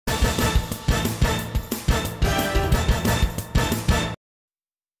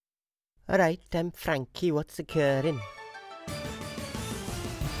Alright, Frankie, what's occurring?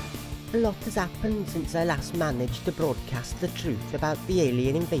 A lot has happened since I last managed to broadcast the truth about the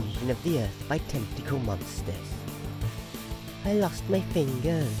alien invasion of the Earth by tentacle monsters. I lost my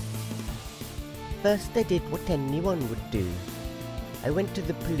fingers. First I did what anyone would do. I went to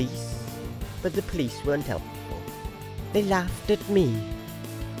the police, but the police weren't helpful. They laughed at me.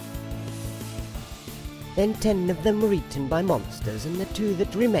 Then 10 of them were eaten by monsters, and the 2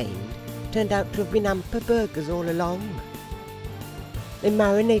 that remained turned out to have been hamburgers all along. They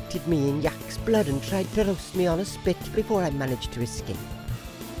marinated me in yak's blood and tried to roast me on a spit before I managed to escape.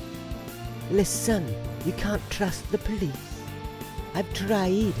 Listen, you can't trust the police. I've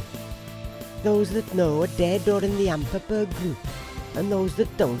tried. Those that know are dead or in the Amperberg group, and those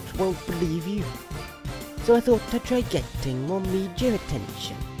that don't won't believe you. So I thought I'd try getting more media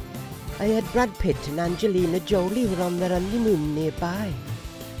attention. I heard Brad Pitt and Angelina Jolie were on their honeymoon nearby,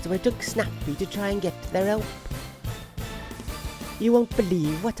 so I took Snappy to try and get their help. You won't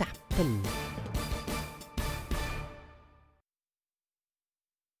believe what happened.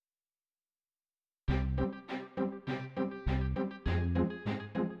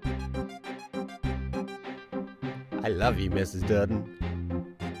 I love you, Mrs. Durden.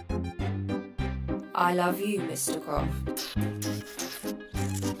 I love you, Mr. Croft.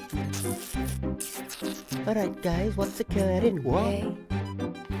 Alright guys, what's occurring? What?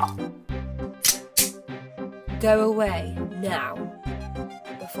 Go away, now,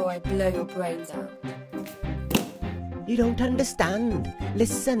 before I blow your brains out. You don't understand.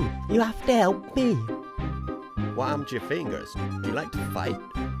 Listen, you have to help me. What happened to your fingers? Do you like to fight?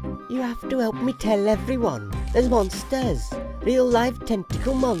 You have to help me tell everyone. There's monsters. Real live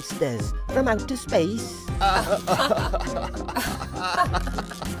tentacle monsters from outer space.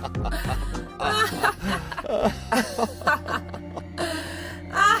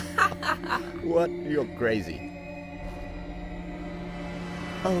 What? You're crazy.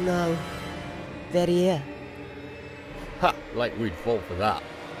 Oh no. They're here. Ha! Like we'd fall for that.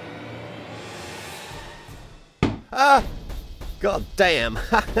 Ah! God damn!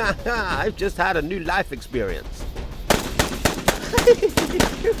 I've just had a new life experience.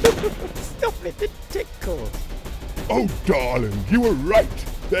 Stop it, it tickles. Oh, darling, you were right.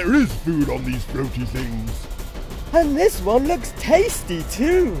 There is food on these floaty things. And this one looks tasty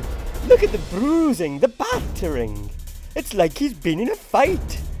too. Look at the bruising, the battering. It's like he's been in a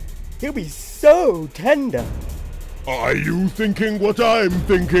fight. He'll be so tender. Are you thinking what I'm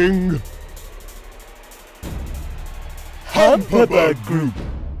thinking? Hamperberg Group.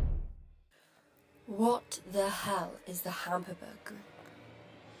 What the hell is the Hamperberg Group?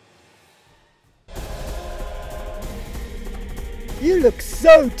 You look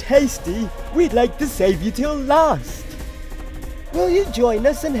so tasty, we'd like to save you till last. Will you join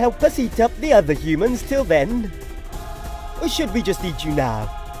us and help us eat up the other humans till then? Or should we just eat you now?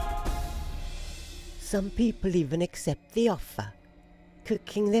 Some people even accept the offer,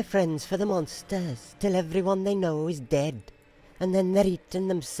 cooking their friends for the monsters till everyone they know is dead, and then they're eaten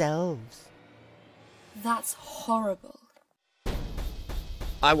themselves. That's horrible.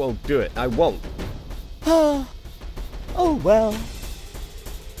 I won't do it. I won't. Oh well.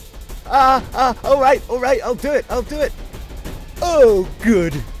 All right, I'll do it. Oh,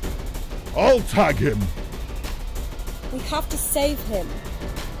 good. I'll tag him. We have to save him.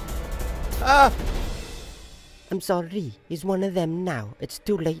 I'm sorry, he's one of them now. It's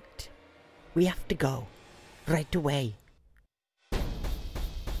too late. We have to go. Right away.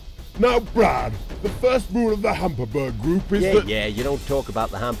 Now, Brad, the first rule of the Hamperberg Group is that... Yeah, you don't talk about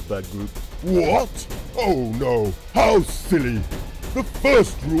the Hamperberg Group. What? Oh no, how silly. The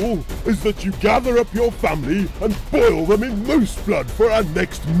first rule is that you gather up your family and boil them in moose blood for our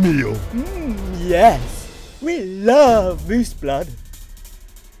next meal. Yes, we love moose blood.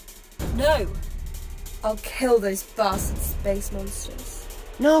 No! I'll kill those bastard space monsters.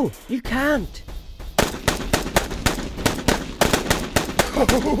 No, you can't.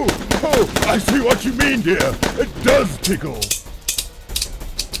 Oh, I see what you mean, dear. It does tickle.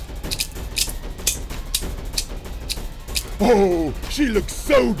 Oh, she looks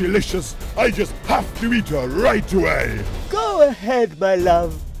so delicious. I just have to eat her right away. Go ahead, my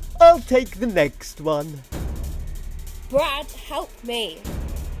love. I'll take the next one. Brad, help me.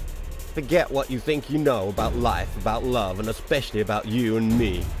 Forget what you think you know about life, about love, and especially about you and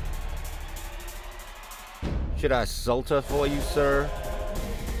me. Should I salt her for you, sir?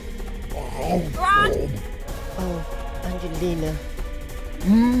 Brad! Oh, Angelina.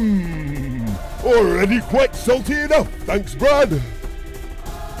 Already quite salty enough, thanks, Brad.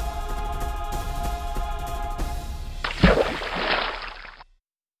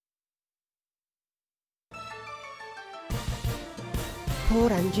 poor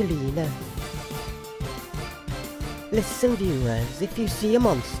Angelina. Listen, viewers, if you see a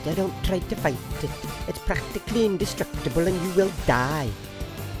monster, don't try to fight it. It's practically indestructible and you will die.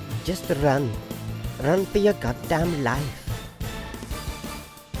 Just run. Run for your goddamn life.